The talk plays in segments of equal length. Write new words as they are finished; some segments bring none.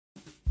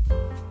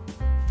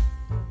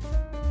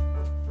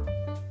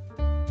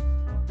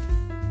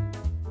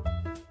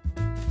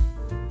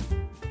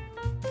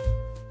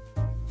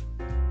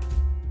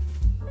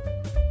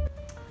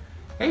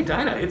Hey,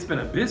 Dinah, it's been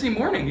a busy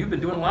morning. You've been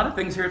doing a lot of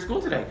things here at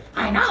school today.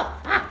 I know.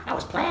 I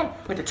was playing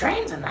with the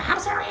trains in the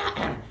house area,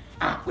 and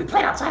we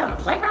played outside on the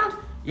playground.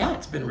 Yeah,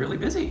 it's been really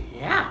busy.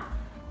 Yeah,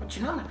 but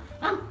you know,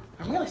 I'm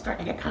really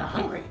starting to get kind of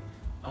hungry.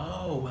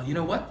 Oh, well, you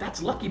know what?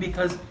 That's lucky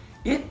because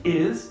it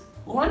is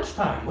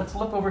lunchtime. Let's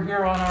look over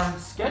here on our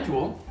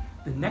schedule.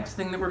 The next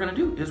thing that we're going to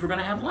do is we're going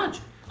to have lunch.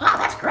 Oh,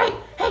 that's great.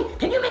 Hey,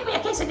 can you make me a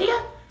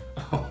quesadilla?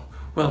 Oh,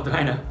 well,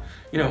 Dinah,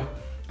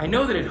 I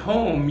know that at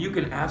home you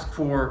can ask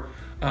for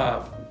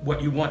what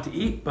you want to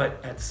eat,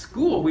 but at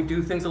school we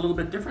do things a little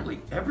bit differently.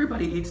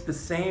 Everybody eats the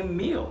same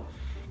meal,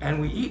 and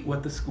we eat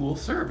what the school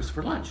serves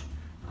for lunch.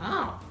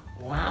 Oh,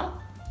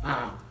 well,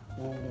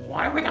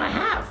 what are we gonna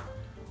have?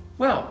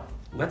 Well,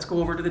 let's go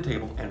over to the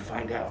table and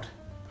find out.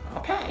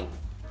 Okay.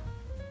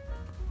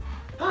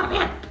 Oh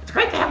man, it's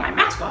great to have my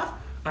mask off.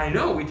 I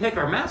know, we take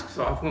our masks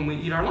off when we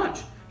eat our lunch.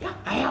 Yeah,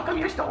 how come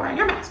you're still wearing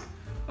your mask?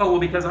 Oh, well,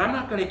 because I'm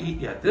not going to eat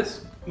yet.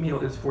 This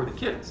meal is for the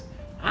kids.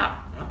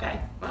 Oh, okay.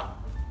 Well,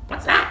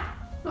 what's that?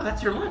 Well,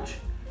 that's your lunch.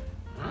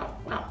 Oh,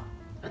 well,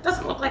 that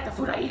doesn't look like the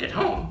food I eat at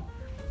home.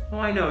 Oh,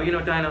 I know.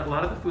 Dinah, a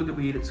lot of the food that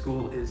we eat at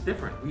school is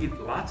different. We eat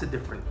lots of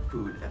different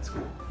food at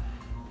school.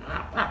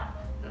 Well,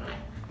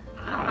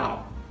 I don't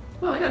know.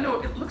 Well, yeah,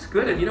 no, it looks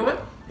good, and you know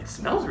what? It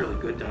smells really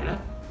good, Dinah.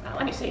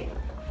 Let me see.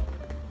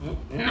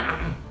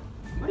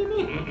 What do you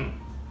mean?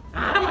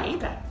 I don't want to eat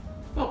that.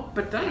 Well,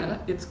 but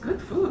Dinah, it's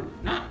good food.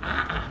 No,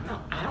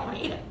 I don't want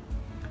to eat it.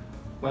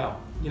 Well,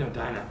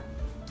 Dinah,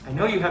 I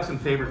know you have some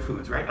favorite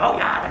foods, right? Oh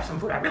yeah, there's some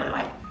food I really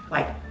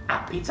like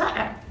pizza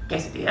and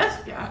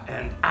quesadillas. Yeah,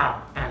 and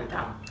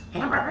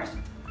hamburgers.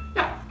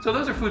 Yeah, so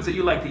those are foods that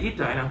you like to eat,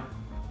 Dinah.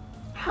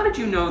 How did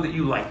you know that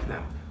you liked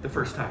them the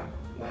first time?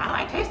 Well,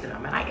 I tasted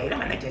them and I ate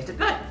them and they tasted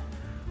good.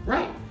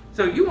 Right.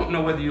 So you won't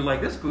know whether you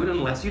like this food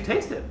unless you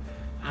taste it.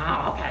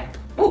 Oh, okay.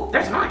 Oh,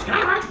 there's an orange. Can I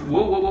have orange?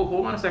 Whoa,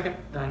 hold on a second,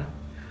 Dinah.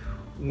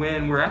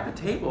 When we're at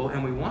the table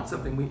and we want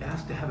something, we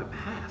ask to have it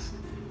passed.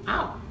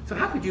 Oh. So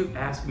how could you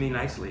ask me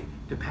nicely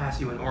to pass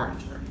you an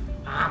orange?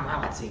 Well,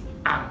 let's see.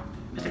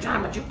 Mr.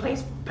 John, would you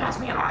please pass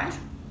me an orange?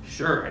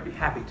 Sure, I'd be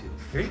happy to.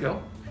 Here you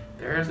go.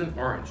 There's an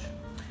orange.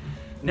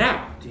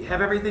 Now, do you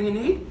have everything you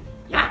need?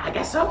 Yeah, I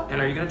guess so.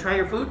 And are you going to try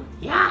your food?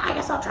 Yeah, I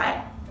guess I'll try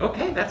it.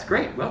 Okay, that's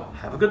great. Well,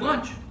 have a good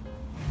lunch.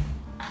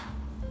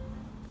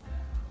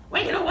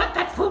 Well, you know what?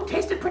 That food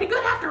tasted pretty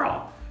good after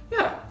all.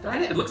 Yeah,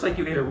 Dinah, it looks like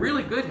you ate a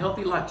really good,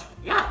 healthy lunch.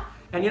 Yeah.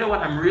 And you know what?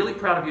 I'm really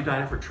proud of you,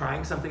 Dinah, for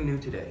trying something new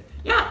today.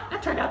 Yeah,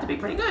 that turned out to be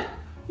pretty good.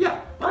 Yeah.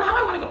 Well, now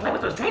I want to go play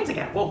with those trains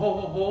again. Well,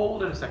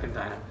 hold it a second,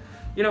 Dinah.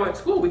 At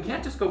school, we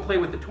can't just go play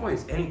with the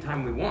toys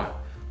anytime we want.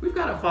 We've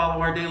got to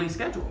follow our daily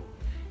schedule.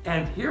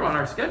 And here on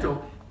our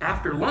schedule,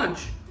 after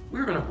lunch,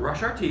 we're going to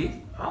brush our teeth.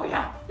 Oh,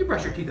 yeah. You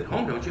brush your teeth at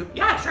home, don't you?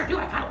 Yeah, I sure do.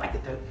 I kind of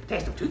like the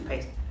taste of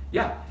toothpaste.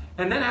 Yeah.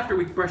 And then after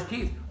we brush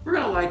teeth, we're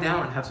going to lie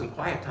down and have some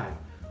quiet time.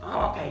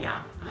 Oh, okay,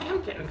 yeah. I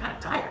am getting kind of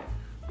tired.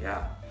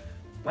 Yeah.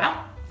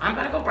 Well, I'm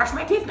going to go brush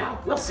my teeth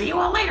now. We'll see you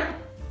all later.